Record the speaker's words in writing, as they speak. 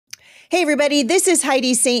Hey, everybody, this is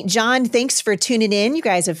Heidi St. John. Thanks for tuning in. You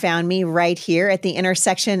guys have found me right here at the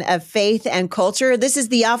intersection of faith and culture. This is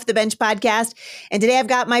the Off the Bench podcast. And today I've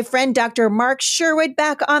got my friend, Dr. Mark Sherwood,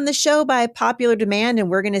 back on the show by popular demand. And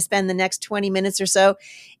we're going to spend the next 20 minutes or so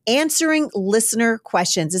answering listener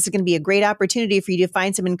questions. This is going to be a great opportunity for you to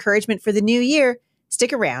find some encouragement for the new year.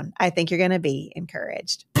 Stick around. I think you're going to be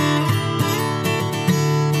encouraged.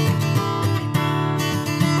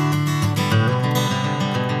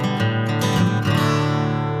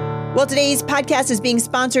 Well, today's podcast is being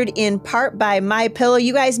sponsored in part by MyPillow.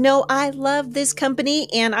 You guys know I love this company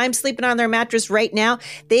and I'm sleeping on their mattress right now.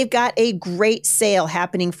 They've got a great sale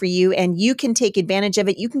happening for you and you can take advantage of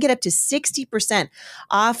it. You can get up to 60%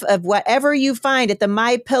 off of whatever you find at the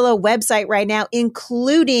MyPillow website right now,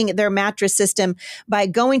 including their mattress system, by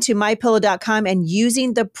going to mypillow.com and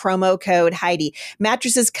using the promo code Heidi.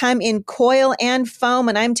 Mattresses come in coil and foam,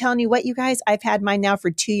 and I'm telling you what, you guys, I've had mine now for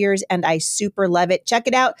 2 years and I super love it. Check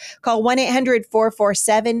it out. Call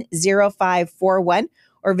 1-800-447-0541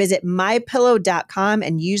 or visit mypillow.com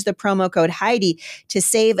and use the promo code Heidi to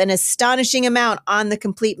save an astonishing amount on the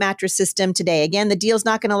complete mattress system today. Again, the deal's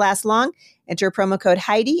not going to last long. Enter promo code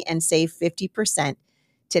Heidi and save 50%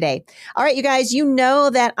 today. All right, you guys, you know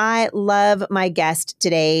that I love my guest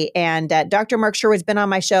today. And Dr. Mark Sherwood's been on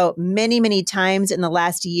my show many, many times in the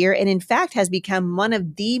last year, and in fact has become one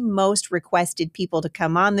of the most requested people to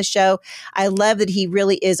come on the show. I love that he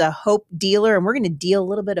really is a hope dealer, and we're going to deal a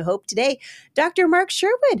little bit of hope today. Dr. Mark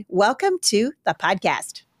Sherwood, welcome to the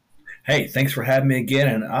podcast. Hey, thanks for having me again.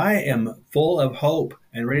 And I am full of hope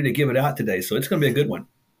and ready to give it out today. So it's going to be a good one.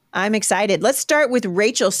 I'm excited. Let's start with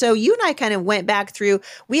Rachel. So you and I kind of went back through,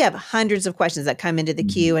 we have hundreds of questions that come into the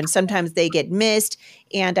queue and sometimes they get missed.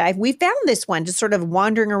 And we found this one just sort of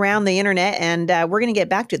wandering around the internet and we're going to get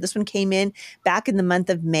back to it. This one came in back in the month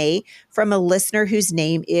of May from a listener whose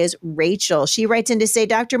name is Rachel. She writes in to say,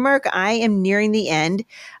 Dr. Mark, I am nearing the end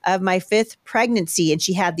of my 5th pregnancy. And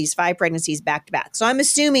she had these 5 pregnancies back to back. So I'm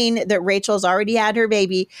assuming that Rachel's already had her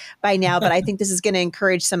baby by now, but I think this is going to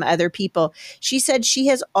encourage some other people. She said she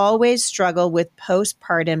has always struggled with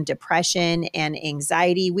postpartum depression and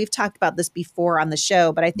anxiety. We've talked about this before on the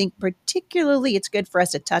show, but I think particularly it's good for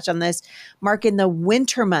us to touch on this, Mark, in the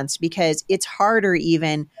winter months, because it's harder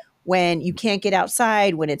even when you can't get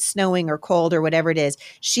outside, when it's snowing or cold or whatever it is.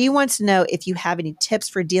 She wants to know if you have any tips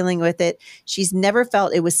for dealing with it. She's never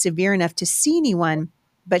felt it was severe enough to see anyone,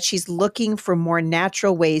 but she's looking for more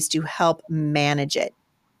natural ways to help manage it.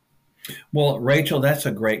 Well, Rachel, that's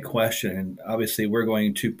a great question. And obviously, we're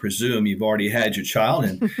going to presume you've already had your child,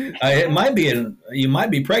 and it might be you might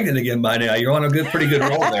be pregnant again by now. You're on a pretty good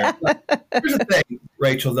roll there. But here's the thing,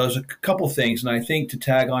 Rachel. There's a couple things, and I think to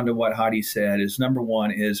tag on to what Heidi said is number one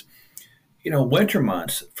is, winter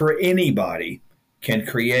months for anybody can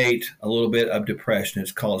create a little bit of depression.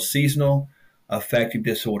 It's called seasonal affective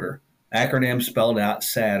disorder. Acronym spelled out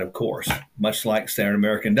SAD, of course, much like Standard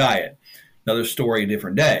American Diet. Another story, a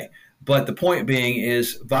different day. But the point being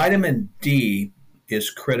is vitamin D is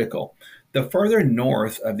critical. The further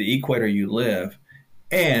north of the equator you live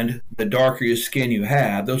and the darker your skin you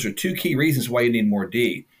have, those are 2 key reasons why you need more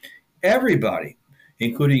D. Everybody,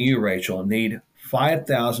 including you, Rachel, need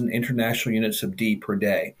 5,000 international units of D per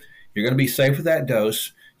day. You're going to be safe with that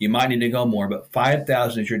dose. You might need to go more, but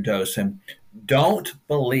 5,000 is your dose. And don't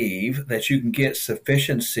believe that you can get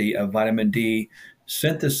sufficiency of vitamin D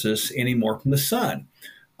synthesis anymore from the sun.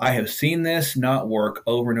 I have seen this not work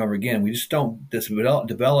over and over again. We just don't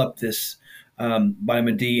develop this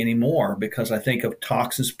vitamin D anymore because I think of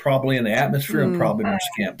toxins probably in the atmosphere and probably in our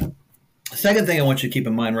skin. The second thing I want you to keep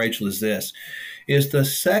in mind, Rachel, is this, is the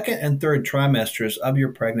 2nd and 3rd trimesters of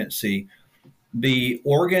your pregnancy, the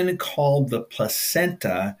organ called the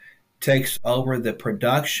placenta takes over the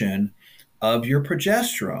production of your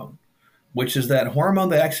progesterone, which is that hormone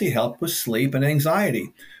that actually helps with sleep and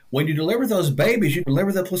anxiety. When you deliver those babies, you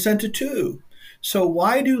deliver the placenta too. So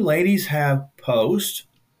why do ladies have postpartum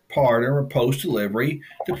or post-delivery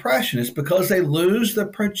depression? It's because they lose the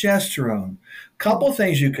progesterone. Couple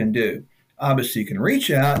things you can do. Obviously, you can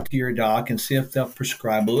reach out to your doc and see if they'll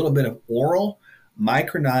prescribe a little bit of oral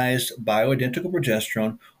micronized bioidentical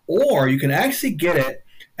progesterone, or you can actually get it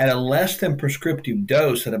at a less than prescriptive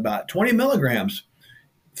dose at about 20 milligrams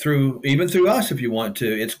even through us if you want to.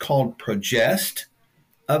 It's called Progest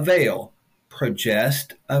Avail.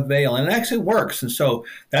 Progest Avail. And it actually works. And so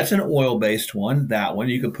that's an oil-based one. That one,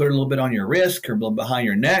 you can put it a little bit on your wrist or behind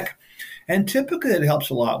your neck. And typically it helps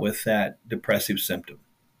a lot with that depressive symptom.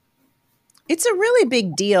 It's a really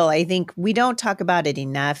big deal. I think we don't talk about it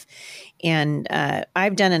enough. And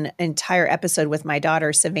I've done an entire episode with my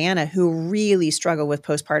daughter, Savannah, who really struggled with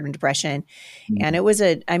postpartum depression. And it was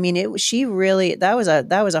she really, that was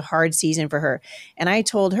a hard season for her. And I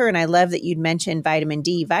told her, and I love that you'd mentioned vitamin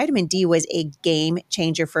D. Vitamin D was a game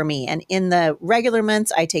changer for me. And in the regular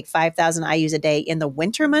months, I take 5,000 IUs a day. In the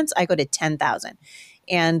winter months, I go to 10,000.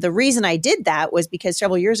 And the reason I did that was because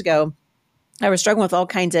several years ago, I was struggling with all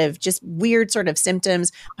kinds of just weird sort of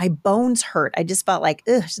symptoms. My bones hurt. I just felt like,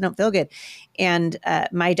 ugh, I just don't feel good. And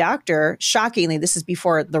my doctor, shockingly, this is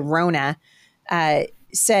before the Rona,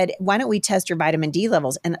 said, why don't we test your vitamin D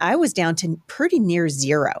levels? And I was down to pretty near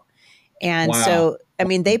zero. And so, I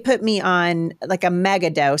mean, they put me on like a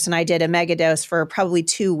mega dose, and I did a mega dose for probably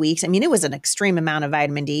 2 weeks. I mean, it was an extreme amount of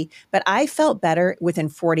vitamin D, but I felt better within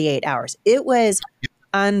 48 hours. It was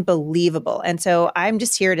unbelievable. And so I'm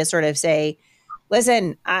just here to sort of say,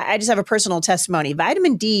 listen, I just have a personal testimony.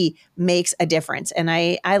 Vitamin D makes a difference. And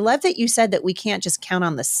I love that you said that we can't just count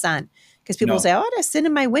on the sun, because people say, oh, I just sit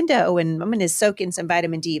in my window and I'm going to soak in some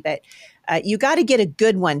vitamin D. But you got to get a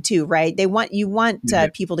good one too, right? You want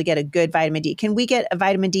people to get a good vitamin D. Can we get a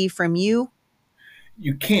vitamin D from you?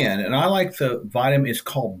 You can. And I like the vitamin. It's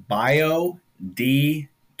called BioDK.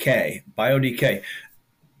 BioDK.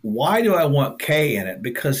 Why do I want K in it?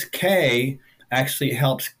 Because K actually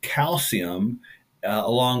helps calcium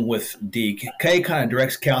along with D. K kind of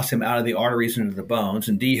directs calcium out of the arteries into the bones,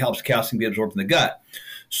 and D helps calcium be absorbed in the gut.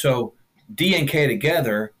 So D and K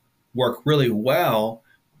together work really well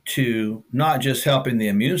to not just helping the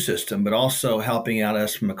immune system, but also helping out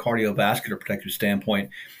us from a cardiovascular protective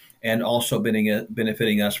standpoint, and also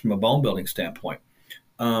benefiting us from a bone building standpoint.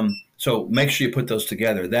 So make sure you put those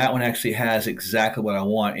together. That one actually has exactly what I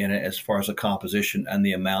want in it as far as the composition and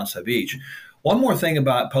the amounts of each. One more thing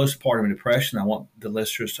about postpartum depression I want the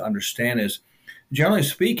listeners to understand is, generally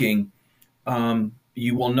speaking,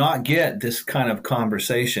 you will not get this kind of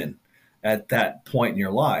conversation at that point in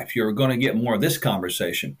your life. You're going to get more of this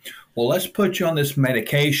conversation. Well, let's put you on this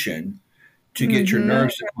medication to get your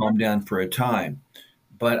nerves to calm down for a time.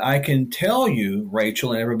 But I can tell you,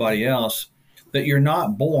 Rachel and everybody else, that you're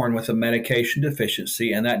not born with a medication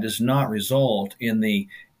deficiency, and that does not result in the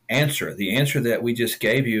answer. The answer that we just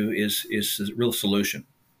gave you is a real solution.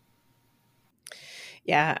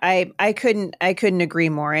 Yeah, I couldn't agree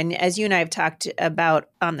more. And as you and I have talked about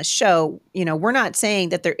on the show, we're not saying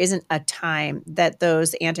that there isn't a time that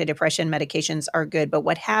those antidepressant medications are good. But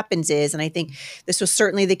what happens is, and I think this was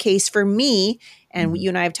certainly the case for me, and you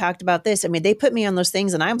and I have talked about this. I mean, they put me on those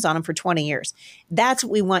things and I was on them for 20 years. That's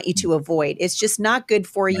what we want you to avoid. It's just not good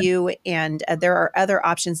for you. And there are other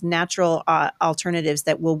options, natural alternatives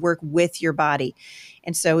that will work with your body.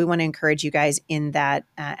 And so we want to encourage you guys in that.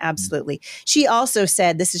 Absolutely. She also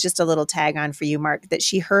said, this is just a little tag on for you, Mark, that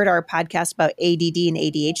she heard our podcast about ADD and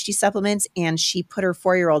ADHD supplements, and she put her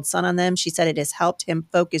 4-year-old son on them. She said it has helped him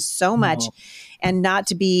focus so much and not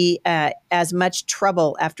to be as much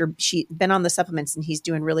trouble after she's been on the supplements, and he's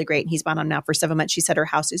doing really great. And he's been on now for 7 months. She said her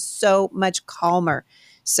house is so much calmer.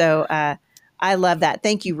 So I love that.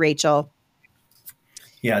 Thank you, Rachel.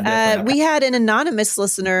 Yeah, we had an anonymous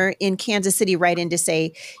listener in Kansas City write in to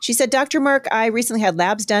say, she said, Dr. Mark, I recently had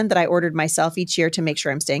labs done that I ordered myself each year to make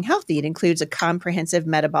sure I'm staying healthy. It includes a comprehensive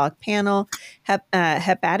metabolic panel,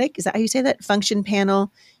 hepatic, is that how you say that? Function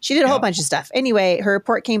panel. She did a whole bunch of stuff. Anyway, her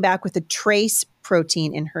report came back with a trace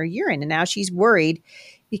protein in her urine. And now she's worried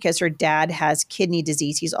because her dad has kidney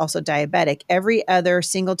disease. He's also diabetic. Every other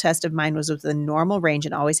single test of mine was within normal range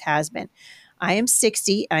and always has been. I am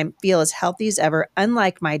 60. I feel as healthy as ever.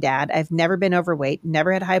 Unlike my dad, I've never been overweight,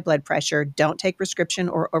 never had high blood pressure, don't take prescription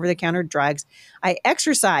or over-the-counter drugs. I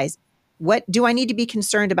exercise. What do I need to be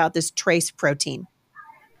concerned about this trace protein?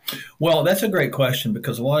 Well, that's a great question,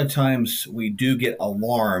 because a lot of times we do get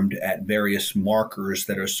alarmed at various markers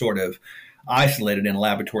that are sort of isolated in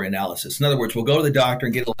laboratory analysis. In other words, we'll go to the doctor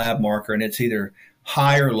and get a lab marker, and it's either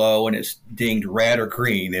high or low, and it's dinged red or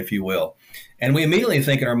green, if you will. And we immediately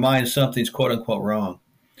think in our mind something's quote unquote wrong.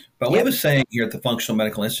 But we have a saying here at the Functional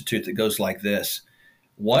Medical Institute that goes like this: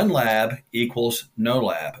 one lab equals no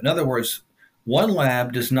lab. In other words, one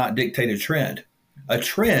lab does not dictate a trend. A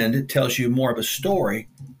trend tells you more of a story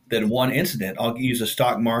than one incident. I'll use the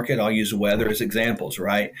stock market, I'll use weather as examples,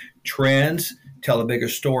 right? Trends tell a bigger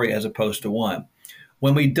story as opposed to one.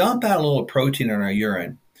 When we dump out a little protein in our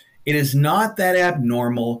urine, it is not that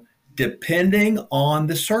abnormal depending on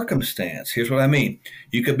the circumstance. Here's what I mean.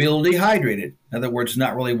 You could be a little dehydrated. In other words,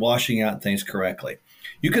 not really washing out things correctly.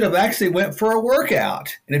 You could have actually went for a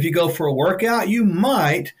workout. And if you go for a workout, you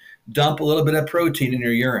might dump a little bit of protein in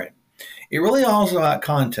your urine. It really all is about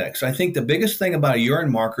context. I think the biggest thing about a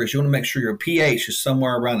urine marker is you want to make sure your pH is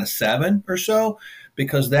somewhere around a 7 or so,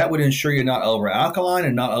 because that would ensure you're not over alkaline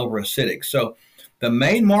and not over acidic. So the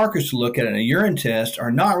main markers to look at in a urine test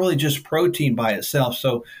are not really just protein by itself.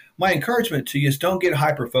 So my encouragement to you is don't get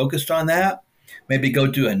hyper focused on that. Maybe go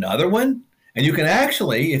do another one. And you can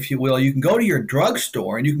actually, if you will, you can go to your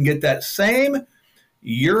drugstore and you can get that same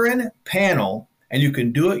urine panel and you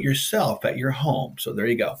can do it yourself at your home. So there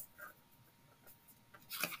you go.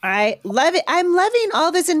 I love it. I'm loving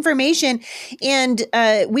all this information. And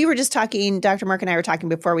we were just talking, Dr. Mark and I were talking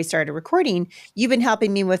before we started recording. You've been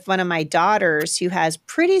helping me with one of my daughters who has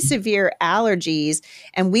pretty severe allergies.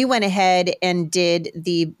 And we went ahead and did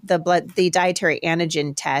the dietary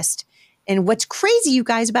antigen test. And what's crazy, you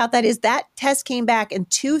guys, about that is that test came back and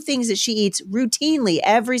 2 things that she eats routinely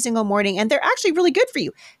every single morning. And they're actually really good for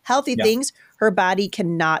you. Healthy things. Her body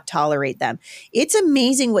cannot tolerate them. It's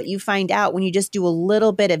amazing what you find out when you just do a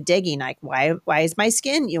little bit of digging, like why is my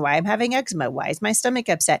skin, why I'm having eczema, why is my stomach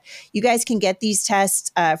upset? You guys can get these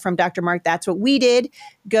tests from Dr. Mark. That's what we did.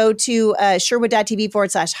 Go to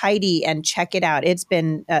sherwood.tv/Heidi and check it out. It's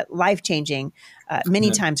been life-changing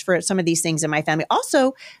many times for some of these things in my family.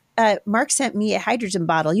 Also, Mark sent me a hydrogen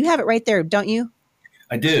bottle. You have it right there, don't you?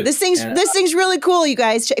 I do. This thing's really cool, you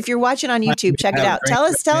guys. If you're watching on YouTube, check it out. Tell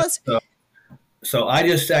us. So I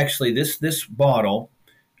just actually, this bottle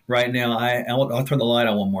right now, I'll turn the light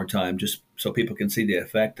on one more time just so people can see the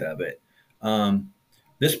effect of it.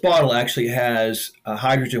 This bottle actually has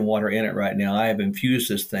hydrogen water in it right now. I have infused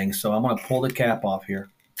this thing, so I'm going to pull the cap off here.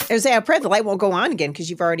 I was saying, I pray the light won't go on again because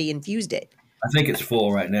you've already infused it. I think it's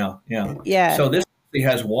full right now. Yeah. Yeah. So this actually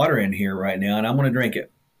has water in here right now, and I'm going to drink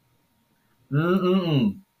it.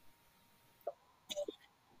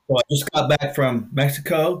 So I just got back from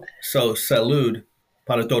Mexico, so salud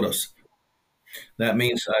para todos. That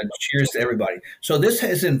means cheers to everybody. So this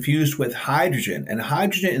is infused with hydrogen, and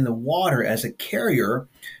hydrogen in the water as a carrier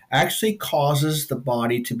actually causes the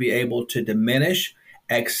body to be able to diminish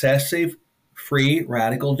excessive free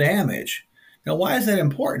radical damage. Now, why is that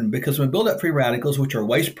important? Because when we build up free radicals, which are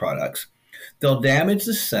waste products, they'll damage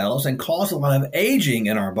the cells and cause a lot of aging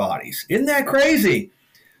in our bodies. Isn't that crazy?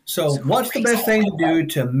 So what's the best thing to do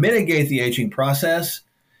to mitigate the aging process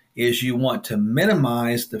is you want to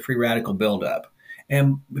minimize the free radical buildup.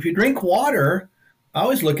 And if you drink water, I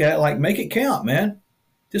always look at it like make it count, man.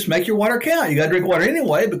 Just make your water count. You got to drink water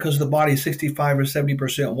anyway because the body is 65 or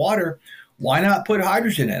 70% water. Why not put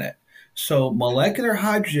hydrogen in it? So molecular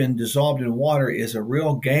hydrogen dissolved in water is a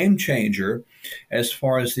real game changer as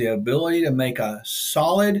far as the ability to make a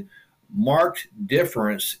solid, marked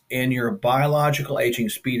difference in your biological aging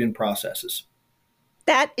speed and processes.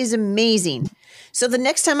 That is amazing. So the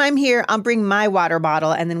next time I'm here, I'll bring my water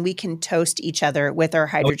bottle and then we can toast each other with our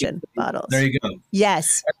hydrogen bottles. There you go.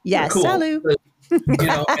 Yes. Yes. Cool. Salut.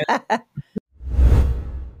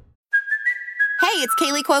 Hey, it's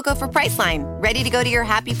Kaylee Cuoco for Priceline. Ready to go to your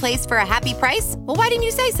happy place for a happy price? Well, why didn't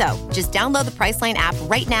you say so? Just download the Priceline app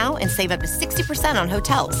right now and save up to 60% on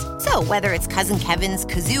hotels. So whether it's Cousin Kevin's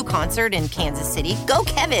Kazoo Concert in Kansas City, go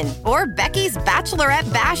Kevin, or Becky's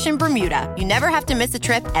Bachelorette Bash in Bermuda, you never have to miss a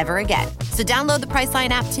trip ever again. So download the Priceline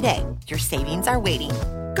app today. Your savings are waiting.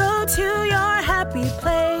 Go to your happy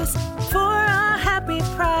place for a happy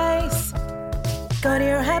price. Go to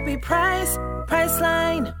your happy price,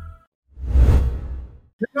 Priceline.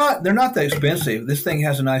 They're not that expensive. This thing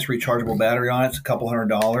has a nice rechargeable battery on it. It's a couple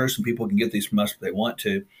 $100s, and people can get these from us if they want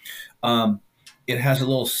to. It has a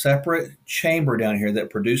little separate chamber down here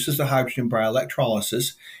that produces the hydrogen by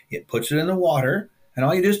electrolysis. It puts it in the water, and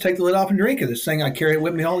all you do is take the lid off and drink it. This thing, I carry it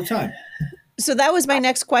with me all the time. So that was my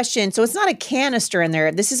next question. So it's not a canister in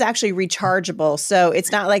there. This is actually rechargeable. So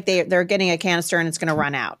it's not like they're getting a canister and it's going to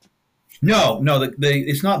run out. No,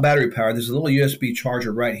 it's not battery powered. There's a little USB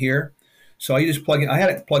charger right here. So you just plug it. I had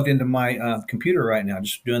it plugged into my computer right now,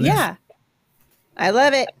 just doing this. Yeah, I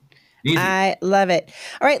love it. Easy. I love it.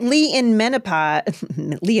 All right, Lee in menopause.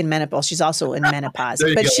 She's also in menopause,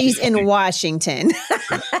 but she's in Washington.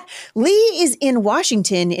 Lee is in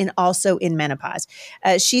Washington and also in menopause.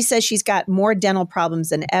 She says she's got more dental problems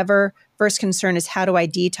than ever. First concern is how do I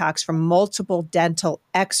detox from multiple dental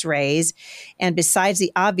x-rays? And besides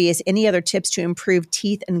the obvious, any other tips to improve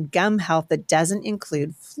teeth and gum health that doesn't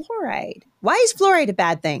include fluoride? Why is fluoride a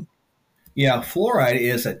bad thing? Yeah, fluoride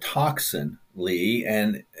is a toxin, Lee.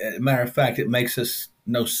 And as a matter of fact, it makes us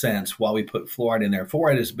no sense why we put fluoride in there.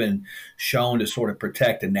 Fluoride has been shown to sort of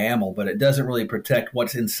protect enamel, but it doesn't really protect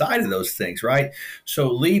what's inside of those things, right?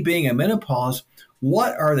 So Lee being in menopause,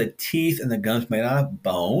 what are the teeth and the gums made out of?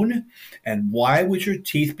 Bone. And why would your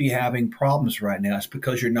teeth be having problems right now? It's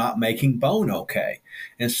because you're not making bone okay.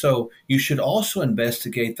 And so you should also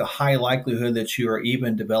investigate the high likelihood that you are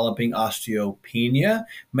even developing osteopenia,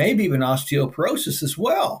 maybe even osteoporosis as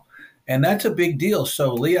well. And that's a big deal.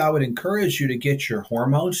 So, Leah, I would encourage you to get your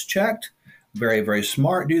hormones checked. Very, very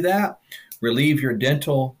smart. Do that. Relieve your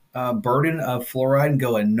dental burden of fluoride and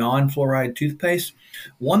go a non-fluoride toothpaste.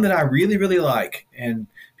 One that I really, really like, and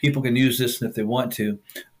people can use this if they want to,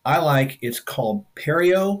 it's called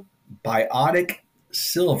Periobiotic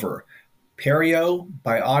Silver.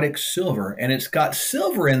 Periobiotic Silver. And it's got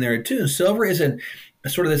silver in there too. Silver is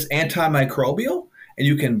sort of this antimicrobial, and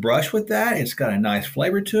you can brush with that. It's got a nice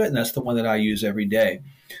flavor to it, and that's the one that I use every day.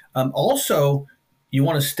 Also, you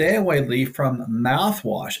want to stay away, Lee, from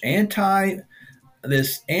mouthwash.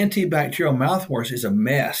 This antibacterial mouthwash is a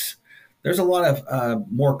mess. There's a lot of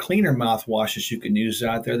more cleaner mouthwashes you can use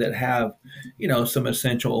out there that have, some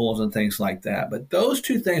essential oils and things like that. But those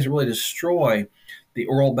two things really destroy the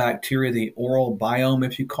oral bacteria, the oral biome,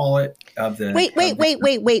 if you call it, of the. Wait.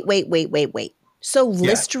 So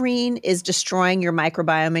Listerine is destroying your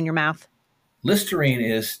microbiome in your mouth? Listerine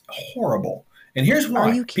is horrible. And here's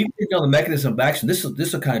why. People didn't know the mechanism of action. This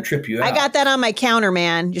will kind of trip you out. I got that on my counter,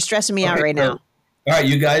 man. You're stressing me out right now. All right,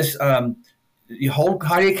 you guys, you hold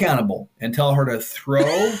Heidi accountable and tell her to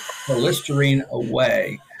throw the Listerine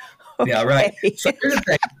away. Okay. Yeah, right. So here's the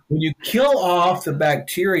thing. When you kill off the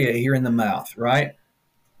bacteria here in the mouth, right,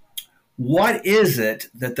 what is it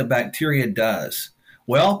that the bacteria does?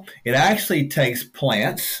 Well, it actually takes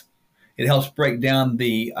plants. It helps break down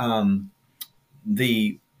the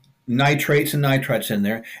nitrates and nitrites in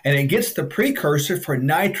there, and it gets the precursor for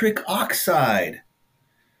nitric oxide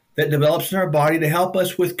that develops in our body to help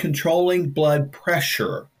us with controlling blood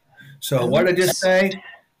pressure. So what did I just say?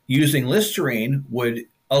 Using Listerine would,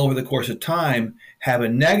 over the course of time, have a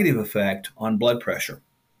negative effect on blood pressure.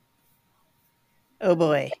 Oh,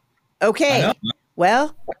 boy. Okay.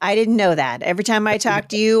 Well, I didn't know that. Every time I talk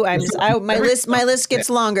to you, my list gets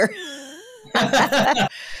longer.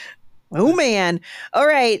 Oh, man. All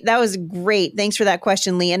right. That was great. Thanks for that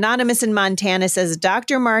question, Lee. Anonymous in Montana says,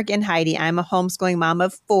 Dr. Mark and Heidi, I'm a homeschooling mom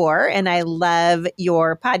of 4, and I love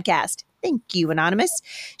your podcast. Thank you, Anonymous.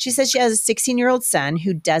 She says she has a 16-year-old son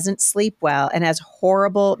who doesn't sleep well and has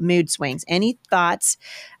horrible mood swings. Any thoughts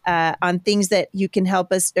on things that you can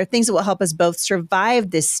help us, or things that will help us both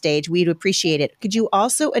survive this stage? We'd appreciate it. Could you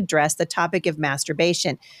also address the topic of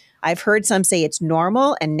masturbation? I've heard some say it's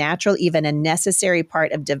normal and natural, even a necessary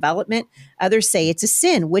part of development. Others say it's a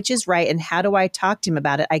sin. Which is right? And how do I talk to him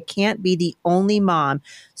about it? I can't be the only mom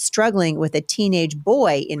struggling with a teenage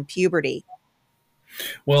boy in puberty.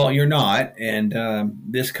 Well, you're not. And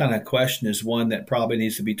this kind of question is one that probably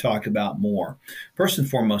needs to be talked about more. First and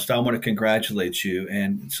foremost, I want to congratulate you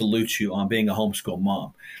and salute you on being a homeschool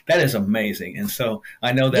mom. That is amazing. And so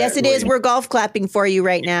I know that. Yes, it is. We're golf clapping for you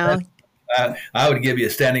right now. I would give you a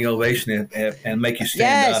standing ovation and make you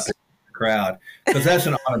stand up in the crowd, because that's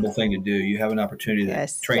an honorable thing to do. You have an opportunity to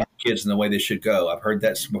train kids in the way they should go. I've heard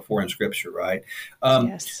that before in Scripture, right?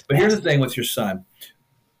 But here's the thing with your son.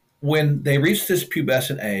 When they reach this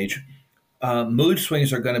pubescent age, mood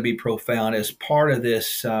swings are going to be profound as part of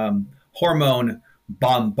this hormone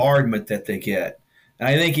bombardment that they get. And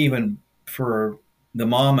I think even for the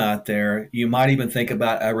mom out there, you might even think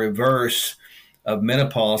about a reverse of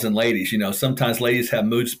menopause in ladies. Sometimes ladies have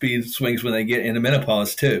mood speed swings when they get into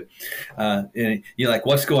menopause too. And you're like,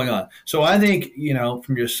 what's going on? So I think,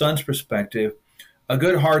 from your son's perspective, a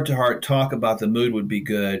good heart-to-heart talk about the mood would be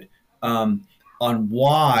good, on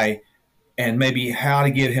why and maybe how to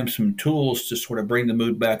give him some tools to sort of bring the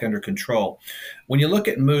mood back under control. When you look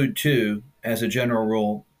at mood too, as a general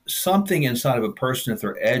rule, something inside of a person, if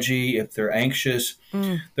they're edgy, if they're anxious,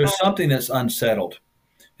 there's something that's unsettled.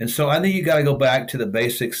 And so I think you got to go back to the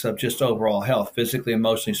basics of just overall health, physically,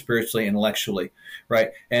 emotionally, spiritually, intellectually, right?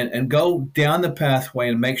 And go down the pathway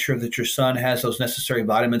and make sure that your son has those necessary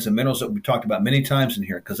vitamins and minerals that we talked about many times in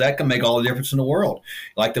here, because that can make all the difference in the world.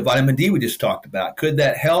 Like the vitamin D we just talked about. Could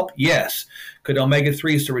that help? Yes. Could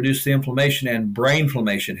omega-3s to reduce the inflammation and brain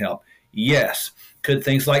inflammation help? Yes. Could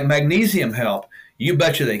things like magnesium help? You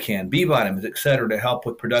betcha they can. B vitamins, et cetera, to help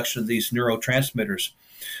with production of these neurotransmitters.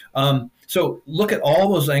 So look at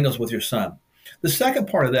all those angles with your son. The second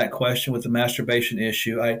part of that question with the masturbation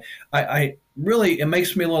issue, I really, it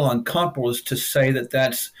makes me a little uncomfortable is to say that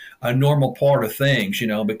that's a normal part of things,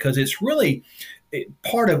 because it's really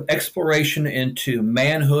part of exploration into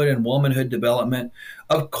manhood and womanhood development.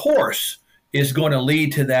 Of course, is going to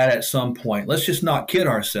lead to that at some point. Let's just not kid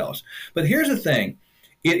ourselves. But here's the thing.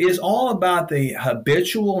 It is all about the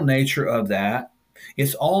habitual nature of that.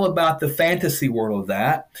 It's all about the fantasy world of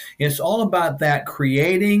that. It's all about that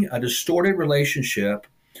creating a distorted relationship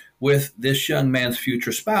with this young man's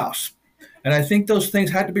future spouse. And I think those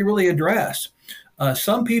things have to be really addressed.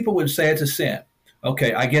 Some people would say it's a sin.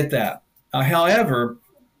 Okay, I get that. However,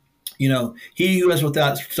 he who is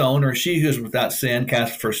without stone or she who is without sin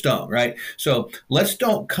cast first stone, right? So let's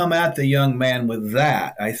don't come at the young man with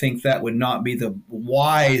that. I think that would not be the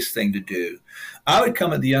wise thing to do. I would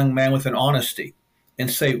come at the young man with an honesty and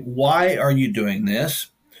say, why are you doing this?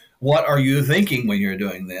 What are you thinking when you're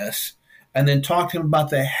doing this? And then talk to him about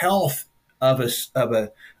the health of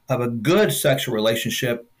a good sexual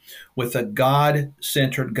relationship with a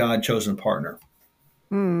God-centered, God-chosen partner.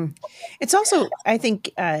 It's also, I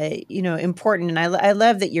think, important. And I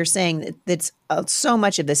love that you're saying that's so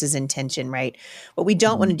much of this is intention, right? What we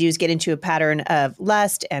don't want to do is get into a pattern of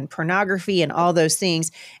lust and pornography and all those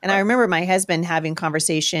things. And I remember my husband having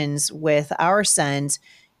conversations with our sons,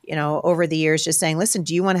 over the years, just saying, listen,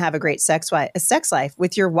 do you want to have a great sex life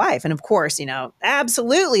with your wife? And of course,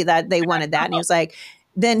 absolutely that they wanted that. And he was like,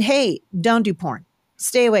 then, hey, don't do porn.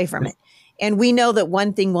 Stay away from it. And we know that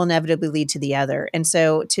one thing will inevitably lead to the other. And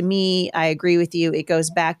so to me, I agree with you. It goes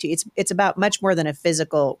back to, it's about much more than a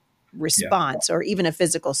physical response or even a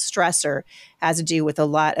physical stressor. It has to do with a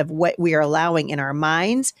lot of what we are allowing in our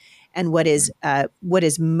minds and what is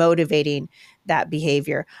motivating that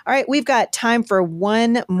behavior. All right, we've got time for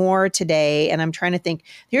one more today. And I'm trying to think,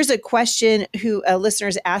 here's a question a listener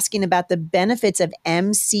is asking about the benefits of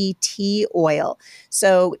MCT oil.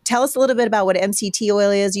 So tell us a little bit about what MCT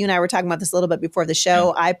oil is. You and I were talking about this a little bit before the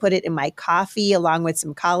show. I put it in my coffee along with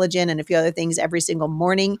some collagen and a few other things every single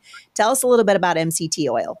morning. Tell us a little bit about MCT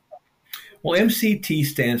oil. Well, MCT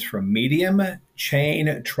stands for medium chain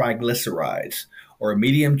triglycerides, or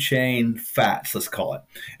medium chain fats, let's call it.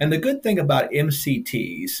 And the good thing about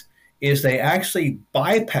MCTs is they actually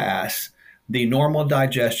bypass the normal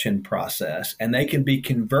digestion process, and they can be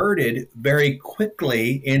converted very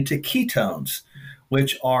quickly into ketones,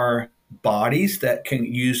 which are bodies that can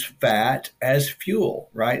use fat as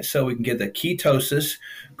fuel, right? So we can get the ketosis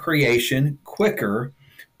creation quicker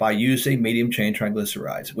by using medium chain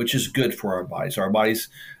triglycerides, which is good for our bodies. Our bodies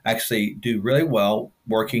actually do really well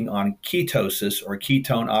working on ketosis or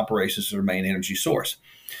ketone operations as their main energy source.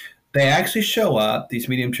 They actually show up, these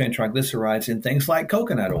medium chain triglycerides, in things like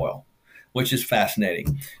coconut oil, which is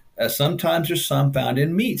fascinating. Sometimes there's some found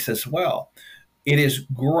in meats as well. It is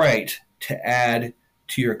great to add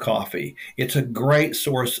to your coffee. It's a great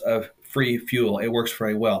source of free fuel. It works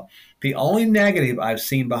very well. The only negative I've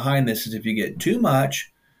seen behind this is if you get too much,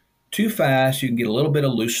 too fast, you can get a little bit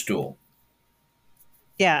of loose stool.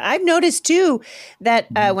 Yeah, I've noticed too that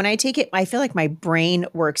when I take it, I feel like my brain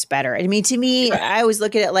works better. I mean, to me, I always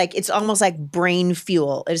look at it like it's almost like brain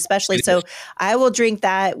fuel, especially. So I will drink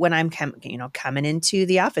that when I'm coming into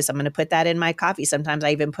the office. I'm going to put that in my coffee. Sometimes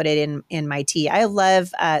I even put it in my tea. I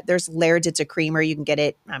love, there's Laird's, it's a creamer. You can get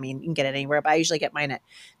it. I mean, you can get it anywhere, but I usually get mine at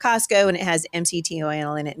Costco, and it has MCT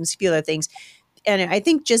oil in it and a few other things. And I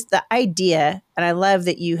think just the idea, and I love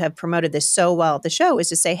that you have promoted this so well at the show, is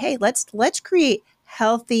to say, hey, let's create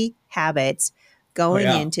healthy habits going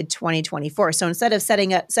into 2024. So instead of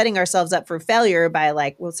setting ourselves up for failure by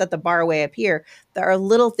we'll set the bar way up here, there are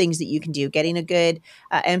little things that you can do. Getting a good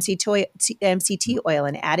MCT oil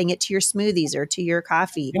and adding it to your smoothies or to your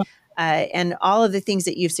coffee. Yeah. And all of the things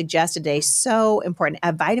that you've suggested today, so important.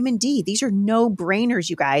 Vitamin D, these are no-brainers,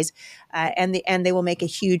 you guys, and they will make a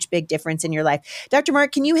huge, big difference in your life. Dr.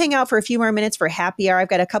 Mark, can you hang out for a few more minutes for happy hour? I've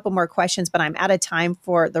got a couple more questions, but I'm out of time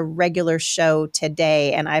for the regular show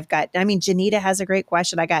today. And Janita has a great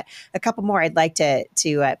question. I got a couple more I'd like to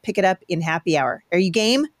pick it up in happy hour. Are you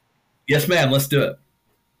game? Yes, ma'am. Let's do it.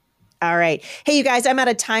 All right. Hey, you guys, I'm out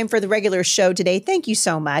of time for the regular show today. Thank you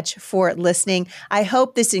so much for listening. I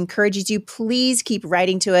hope this encourages you. Please keep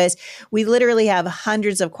writing to us. We literally have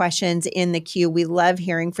hundreds of questions in the queue. We love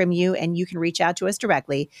hearing from you, and you can reach out to us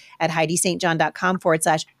directly at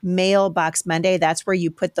HeidiSt.John.com/mailbox Monday. That's where you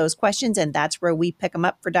put those questions, and that's where we pick them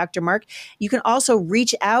up for Dr. Mark. You can also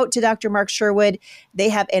reach out to Dr. Mark Sherwood. They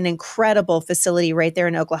have an incredible facility right there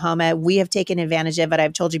in Oklahoma. We have taken advantage of it.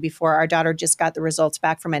 I've told you before, our daughter just got the results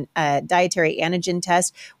back from a dietary antigen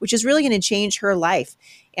test, which is really going to change her life.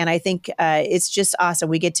 And I think it's just awesome.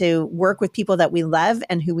 We get to work with people that we love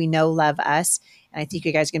and who we know love us. And I think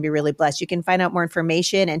you guys are going to be really blessed. You can find out more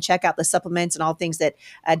information and check out the supplements and all things that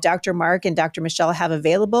Dr. Mark and Dr. Michelle have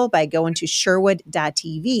available by going to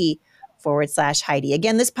sherwood.tv MyPillow.com/Heidi.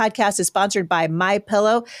 Again, this podcast is sponsored by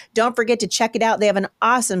MyPillow. Don't forget to check it out. They have an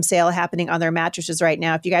awesome sale happening on their mattresses right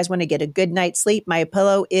now. If you guys want to get a good night's sleep,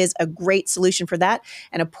 MyPillow is a great solution for that.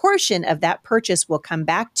 And a portion of that purchase will come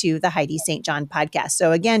back to the Heidi St. John podcast.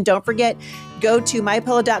 So again, don't forget, go to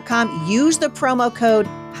MyPillow.com, use the promo code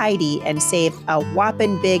Heidi and save a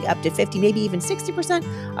whopping big up to 50, maybe even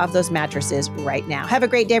 60% of those mattresses right now. Have a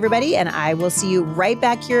great day, everybody. And I will see you right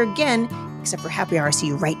back here again, except for happy hour. I'll see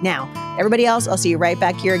you right now. Everybody else, I'll see you right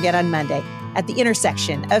back here again on Monday at the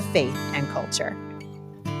intersection of faith and culture.